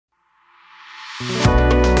Hello,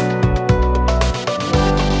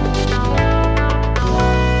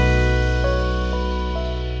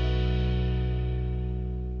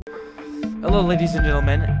 ladies and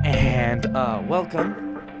gentlemen, and welcome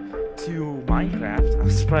to Minecraft. I'm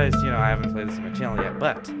surprised, I haven't played this on my channel yet,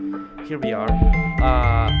 but here we are.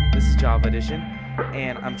 This is Java Edition,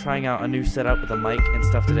 and I'm trying out a new setup with a mic and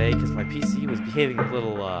stuff today because my PC was behaving a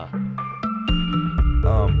little,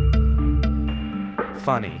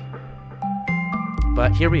 funny.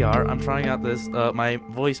 But here we are. I'm trying out this. My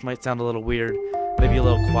voice might sound a little weird, maybe a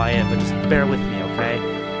little quiet, but just bear with me,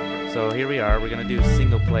 okay? So here we are. We're gonna do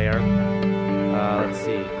single player. Let's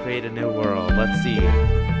see. Create a new world. Let's see.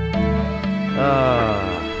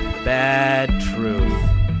 Bad truth.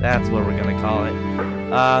 That's what we're gonna call it.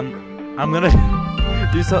 I'm gonna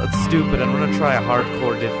do something stupid. I'm gonna try a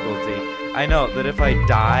hardcore difficulty. I know that if I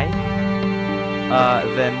die,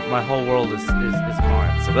 then my whole world is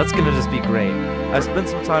gone. So that's gonna just be great. I've spent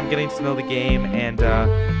some time getting to know the game, and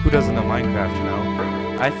who doesn't know Minecraft, you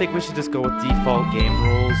know? I think we should just go with default game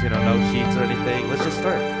rules, no cheats or anything. Let's just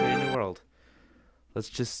start. Create a new world. Let's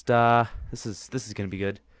just, this is gonna be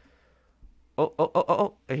good.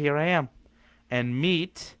 Oh, here I am. And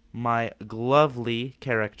meet my lovely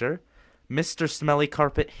character. Mr. Smelly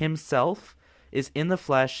Carpet himself is in the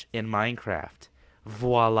flesh in Minecraft.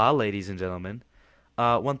 Voila, ladies and gentlemen.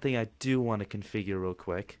 One thing I do want to configure real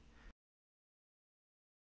quick.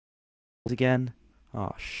 Again.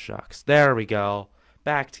 Oh, shucks. There we go.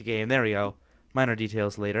 Back to game. There we go. Minor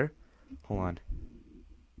details later. Hold on.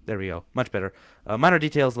 There we go. Much better. Minor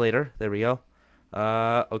details later. There we go.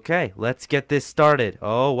 Okay. Let's get this started.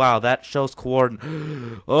 Oh, wow. That shows coordinates.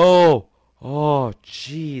 Oh,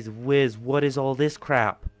 jeez whiz. What is all this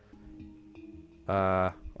crap?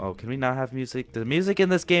 Oh, can we not have music? The music in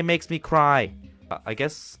this game makes me cry. I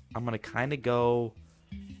guess I'm gonna kind of go...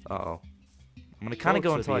 I'm gonna kind of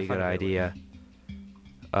go until I find a good idea.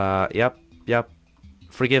 Yep.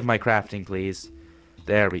 Forgive my crafting, please.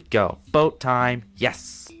 There we go. Boat time.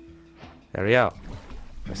 Yes. There we go.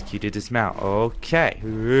 Press Q to dismount. Okay.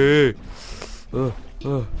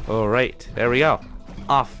 Alright. There we go.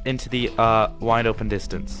 Off into the wide open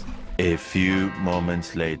distance. A few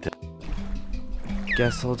moments later.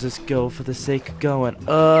 Guess I'll just go for the sake of going.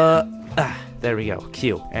 There we go.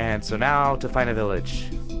 Q. And so now to find a village.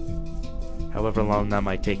 However long that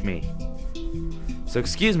might take me. So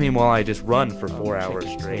excuse me while I just run for 4 hours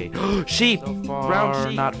straight. Sheep! So brown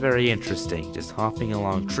sheep! Not very interesting. Just hopping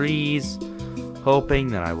along trees, hoping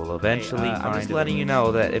that I will eventually find I'm just letting you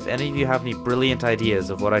know that if any of you have any brilliant ideas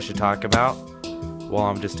of what I should talk about while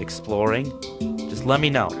I'm just exploring, just let me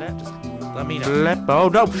know. Just let me know. Oh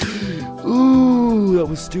no! Ooh, that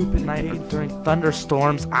was stupid. Night during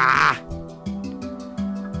thunderstorms.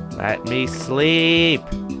 Let me sleep.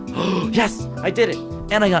 Yes, I did it,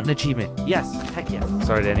 and I got an achievement. Yes, heck yes.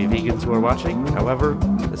 Sorry to any vegans who are watching. However,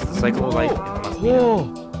 this is the cycle of life. It must be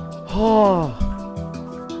done.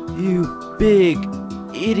 You big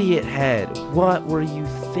idiot head. What were you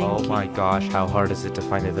thinking? Oh my gosh, how hard is it to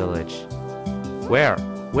find a village? Where?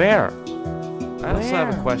 I also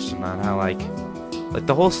have a question on how like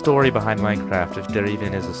the whole story behind Minecraft, if there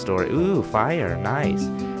even is a story. Ooh, fire, nice.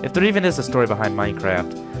 If there even is a story behind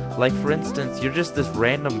Minecraft, like for instance, you're just this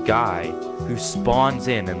random guy who spawns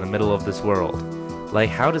in the middle of this world. Like,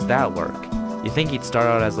 how does that work? You think he'd start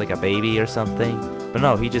out as like a baby or something, but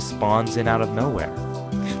no, he just spawns in out of nowhere.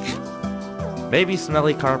 Maybe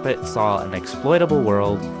Smelly Carpet saw an exploitable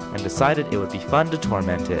world and decided it would be fun to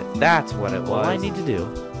torment it. That's what it was. All I need to do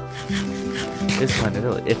is find a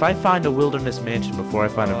village. If I find a wilderness mansion before I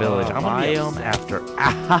find a village, I'm gonna biome after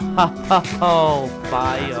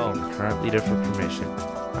biome. Current leader for permission.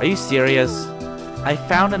 Are you serious? I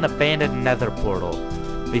found an abandoned nether portal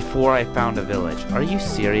before I found a village. Are you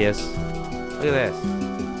serious? Look at this.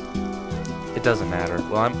 It doesn't matter.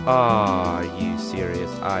 Well, are you serious?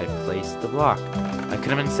 I placed the block. I could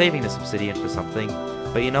have been saving this obsidian for something,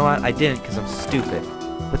 but you know what? I didn't because I'm stupid.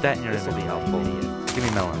 Put that in your inventory. This will be helpful. Give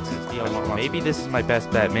me melons. Maybe this is my best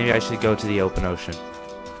bet. Maybe I should go to the open ocean.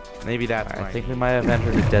 Maybe that's I think we might have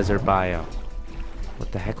entered a desert biome.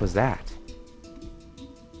 What the heck was that?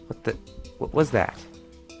 What was that?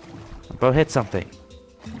 Bro, hit something.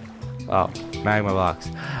 Oh, magma blocks.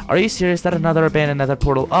 Are you serious? That another abandoned nether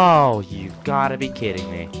portal? Oh, you gotta be kidding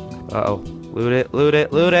me. Uh-oh. Loot it, loot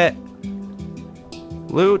it, loot it!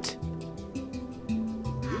 Loot!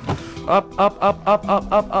 Up, up, up, up,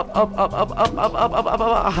 up, up, up, up, up, up, up, up, up, up, up,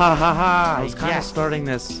 up, ha ha ha! I was kind of starting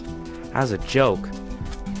this as a joke.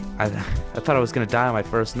 I thought I was gonna die on my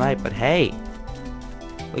first night, but hey!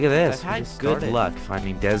 Look at this. I've had good luck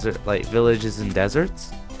finding villages in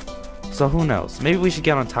deserts. So who knows? Maybe we should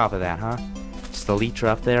get on top of that, huh? Just a Elytra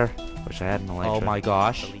up there. Wish I had an Elytra. Oh my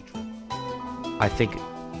gosh. I think...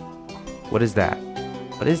 What is that?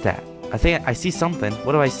 What is that? I think I see something.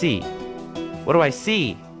 What do I see? What do I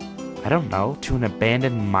see? I don't know. To an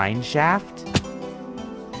abandoned mine shaft?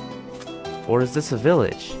 Or is this a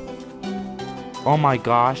village? Oh my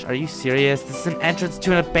gosh, are you serious? This is an entrance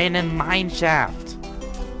to an abandoned mine shaft.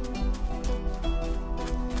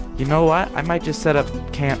 You know what? I might just set up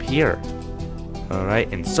camp here.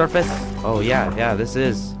 Alright, and surface. Oh yeah, this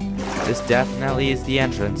definitely is the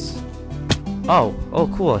entrance. Oh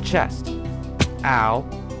cool, a chest. Ow.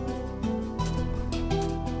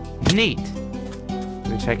 Neat. Let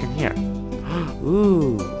me check in here.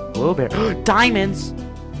 Ooh, little bear. Diamonds!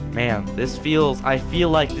 Man, I feel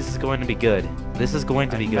like this is going to be good. This is going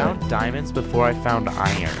to be good. I found diamonds before I found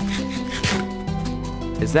iron.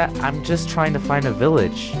 I'm just trying to find a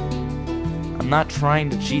village. I'm not trying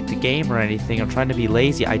to cheat the game or anything. I'm trying to be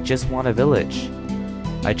lazy. I just want a village.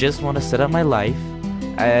 I just want to set up my life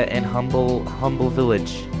in humble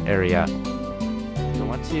village area. Don't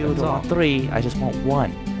want two, don't want three. I just want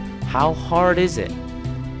one. How hard is it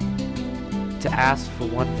to ask for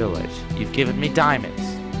one village? You've given me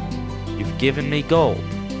diamonds. You've given me gold.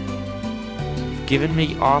 You've given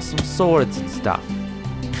me awesome swords and stuff.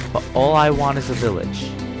 But all I want is a village.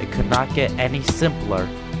 It could not get any simpler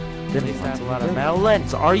than that's a lot of metal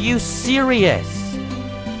lens. Are you serious?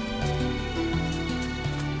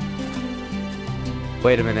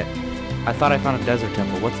 Wait a minute. I thought I found a desert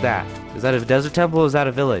temple. What's that? Is that a desert temple or is that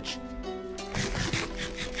a village?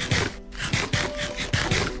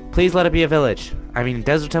 Please let it be a village. I mean,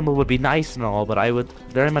 desert temple would be nice and all, but I would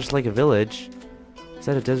very much like a village. Is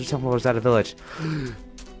that a desert temple or is that a village?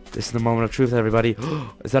 This is the moment of truth, everybody.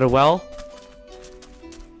 Is that a well?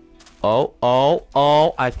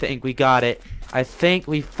 Oh, I think we got it. I think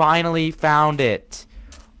we finally found it.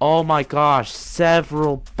 Oh my gosh,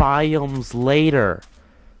 several biomes later.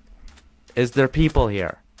 Is there people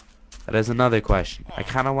here? That is another question. I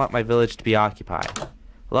kind of want my village to be occupied.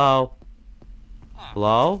 Hello?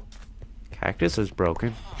 Hello? Cactus is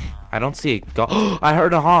broken. I don't see it. I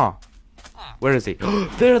heard a huh. Where is he?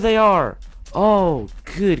 There they are. Oh,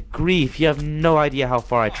 good grief. You have no idea how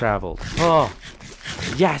far I traveled. Oh,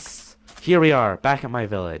 yes. Here we are, back at my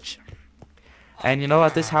village. And you know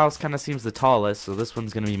what? This house kind of seems the tallest, so this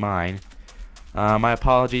one's going to be mine. My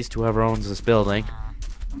apologies to whoever owns this building.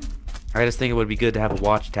 I just think it would be good to have a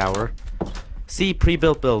watchtower. See,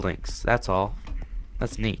 pre-built buildings. That's all.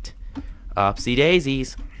 That's neat. Upsy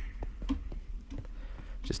daisies.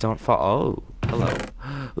 Just don't fall. Oh, hello.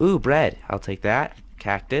 Ooh, bread. I'll take that.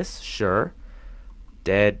 Cactus, sure.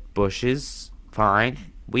 Dead bushes, fine.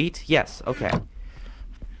 Wheat, yes, okay.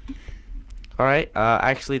 Alright,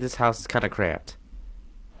 actually this house is kind of cramped.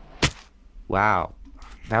 Wow.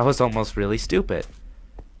 That was almost really stupid.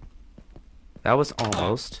 That was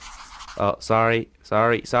almost. Oh, sorry.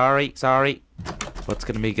 What's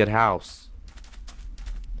gonna be a good house?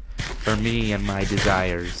 For me and my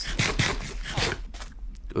desires.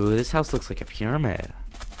 Ooh, this house looks like a pyramid.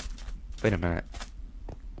 Wait a minute.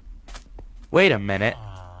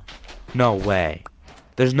 No way.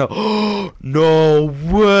 There's no... No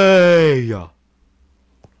way!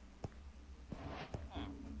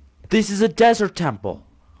 This is a desert temple.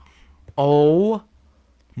 Oh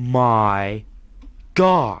my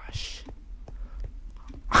gosh.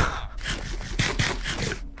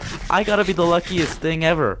 I gotta be the luckiest thing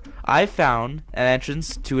ever. I found an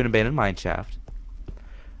entrance to an abandoned mine shaft.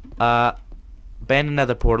 Abandoned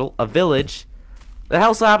nether portal. A village. That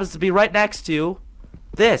also happens to be right next to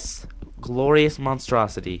this glorious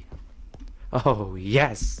monstrosity. Oh,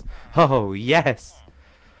 yes. Oh, yes.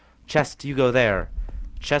 Chest, you go there.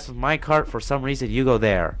 Chest with minecart, for some reason, you go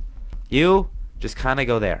there. You just kind of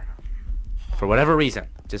go there. For whatever reason.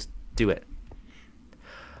 Just do it.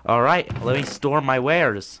 Alright, let me store my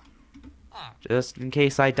wares. Just in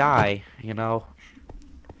case I die, you know.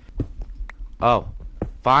 Oh,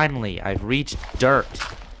 finally, I've reached dirt.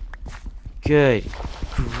 Good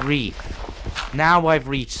grief. Now I've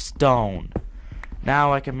reached stone.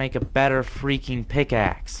 Now I can make a better freaking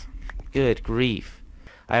pickaxe. Good grief.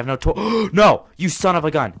 I have no No! You son of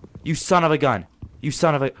a gun! You son of a gun! You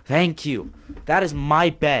son of a... Thank you. That is my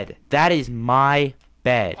bed. That is my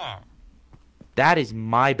bed. That is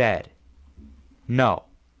my bed. No.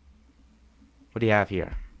 What do you have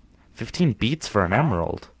here? 15 beets for an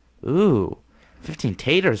emerald. Ooh. 15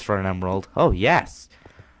 taters for an emerald. Oh, yes.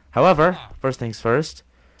 However, first things first.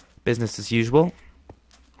 Business as usual.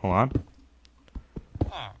 Hold on.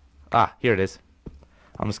 Ah, here it is.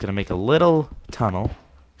 I'm just going to make a little tunnel.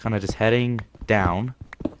 Kind of just heading down.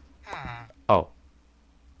 Oh.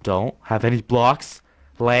 Don't have any blocks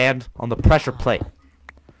land on the pressure plate.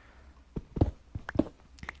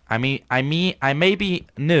 I may be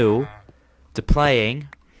new to playing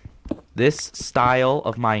this style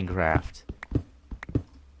of Minecraft,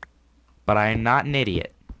 but I am not an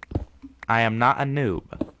idiot. I am not a noob.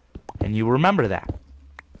 And you remember that.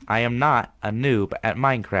 I am not a noob at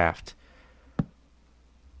Minecraft.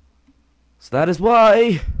 So that is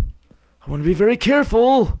why I want to be very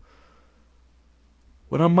careful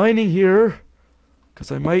when I'm mining here,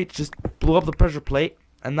 because I might just blow up the pressure plate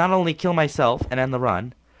and not only kill myself and end the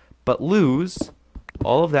run, but lose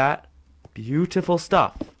all of that beautiful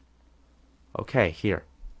stuff. Okay, here.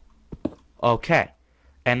 Okay.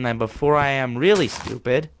 And then before I am really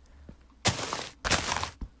stupid,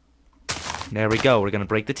 there we go. We're going to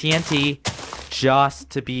break the TNT just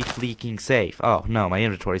to be fleeking safe. Oh, no, my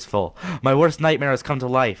inventory's full. My worst nightmare has come to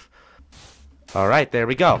life. Alright, there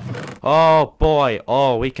we go. Oh, boy.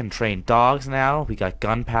 Oh, we can train dogs now. We got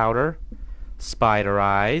gunpowder, spider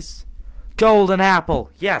eyes, golden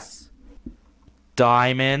apple. Yes.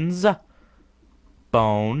 Diamonds,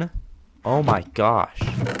 bone. Oh, my gosh.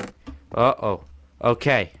 Uh-oh.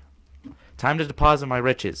 Okay. Time to deposit my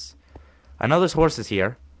riches. I know there's horses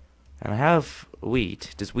here. And I have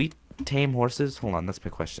wheat. Does wheat tame horses? Hold on, that's my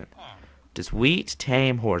question. Does wheat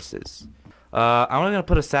tame horses? I'm gonna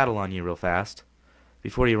put a saddle on you real fast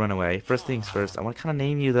before you run away. First things first, I want to kind of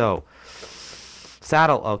name you though.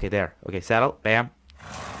 Saddle. Okay, there. Okay, saddle. Bam.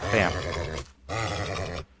 Bam.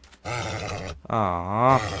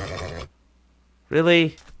 Aww.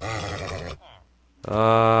 Really?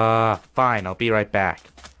 Fine. I'll be right back.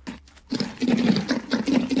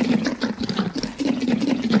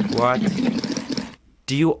 What?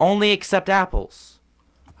 Do you only accept apples?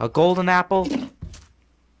 A golden apple?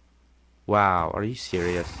 Wow, are you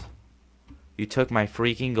serious? You took my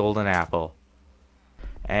freaking golden apple.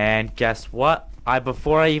 And guess what?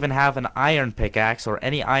 Before I even have an iron pickaxe or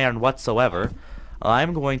any iron whatsoever,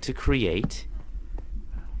 I'm going to create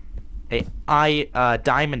a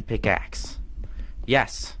diamond pickaxe.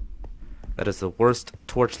 Yes. That is the worst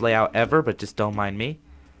torch layout ever, but just don't mind me.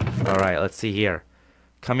 Alright, let's see here.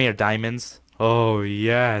 Come here, diamonds. Oh,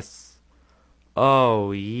 yes.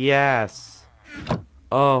 Oh, yes.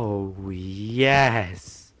 Oh,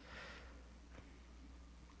 yes.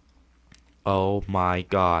 Oh, my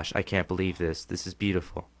gosh. I can't believe this. This is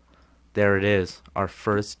beautiful. There it is. Our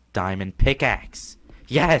first diamond pickaxe.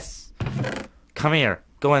 Yes. Come here.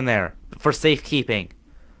 Go in there. For safekeeping.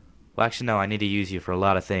 Well, actually, no. I need to use you for a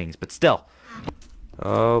lot of things. But still.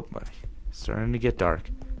 Oh, my. It's starting to get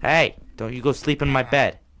dark. Hey. Don't you go sleep in my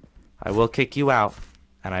bed. I will kick you out,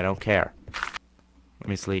 and I don't care. Let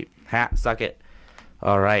me sleep. Ha, suck it.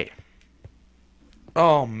 Alright.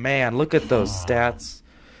 Oh, man, look at those stats.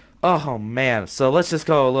 Oh, man. So let's just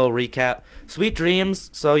go a little recap. Sweet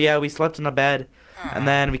dreams. So, yeah, we slept in a bed, and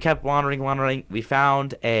then we kept wandering. We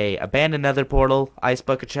found a abandoned nether portal, ice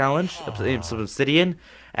bucket challenge, some obsidian,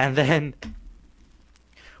 and then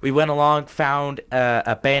we went along, found a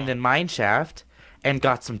abandoned mine shaft, and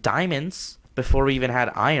got some diamonds before we even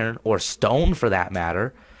had iron, or stone for that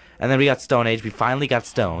matter. And then we got Stone Age. We finally got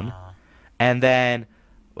stone. And then,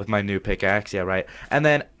 with my new pickaxe, yeah, right. And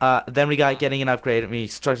then we got getting an upgrade, and we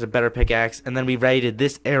constructed a better pickaxe. And then we raided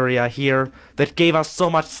this area here that gave us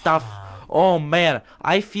so much stuff. Oh, man.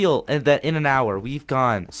 I feel that in an hour, we've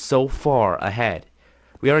gone so far ahead.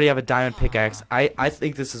 We already have a diamond pickaxe. I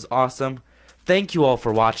think this is awesome. Thank you all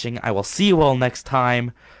for watching. I will see you all next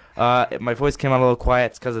time. My voice came out a little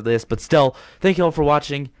quiet because of this, but still, thank you all for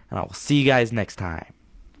watching, and I will see you guys next time.